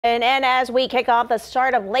And as we kick off the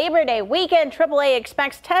start of Labor Day weekend, AAA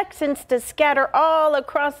expects Texans to scatter all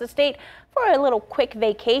across the state for a little quick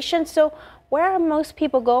vacation. So where are most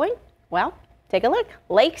people going? Well, take a look.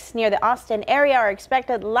 Lakes near the Austin area are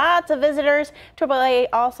expected lots of visitors. AAA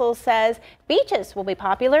also says beaches will be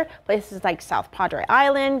popular. Places like South Padre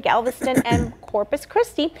Island, Galveston, and Corpus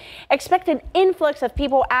Christi expect an influx of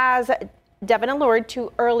people as Devin allured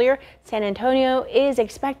to earlier. San Antonio is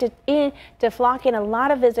expected to flock in a lot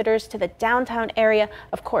of visitors to the downtown area,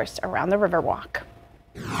 of course, around the Riverwalk.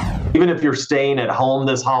 Even if you're staying at home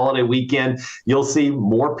this holiday weekend, you'll see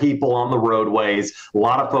more people on the roadways. A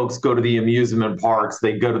lot of folks go to the amusement parks.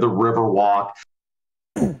 They go to the Riverwalk.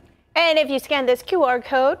 And if you scan this QR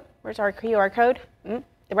code, where's our QR code?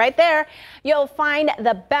 Right there, you'll find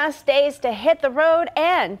the best days to hit the road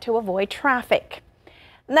and to avoid traffic.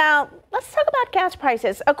 Now, let's talk about gas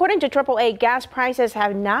prices. According to AAA, gas prices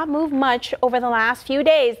have not moved much over the last few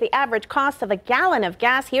days. The average cost of a gallon of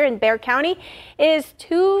gas here in Bexar County is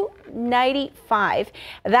 $2.95.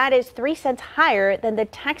 That is 3 cents higher than the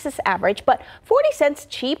Texas average, but 40 cents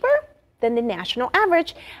cheaper than the national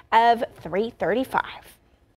average of $3.35.